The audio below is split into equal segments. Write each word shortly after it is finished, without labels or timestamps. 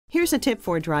Here's a tip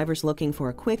for drivers looking for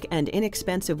a quick and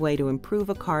inexpensive way to improve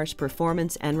a car's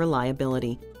performance and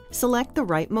reliability. Select the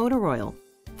right motor oil.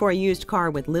 For a used car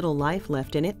with little life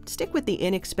left in it, stick with the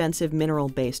inexpensive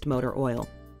mineral-based motor oil.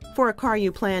 For a car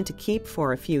you plan to keep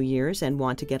for a few years and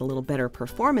want to get a little better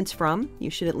performance from,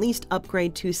 you should at least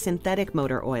upgrade to synthetic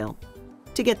motor oil.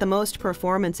 To get the most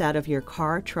performance out of your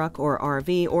car, truck, or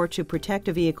RV, or to protect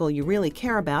a vehicle you really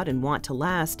care about and want to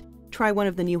last, try one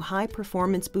of the new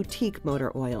high-performance boutique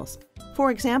motor oils. For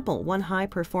example, one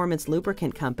high-performance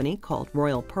lubricant company called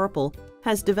Royal Purple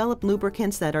has developed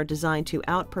lubricants that are designed to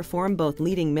outperform both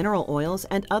leading mineral oils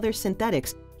and other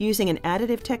synthetics using an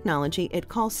additive technology it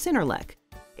calls Synerlec.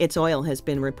 Its oil has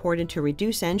been reported to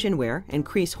reduce engine wear,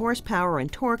 increase horsepower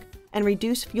and torque, and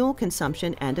reduce fuel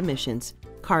consumption and emissions.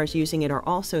 Cars using it are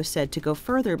also said to go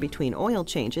further between oil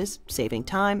changes, saving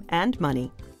time and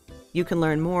money. You can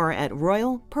learn more at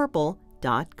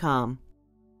royalpurple.com.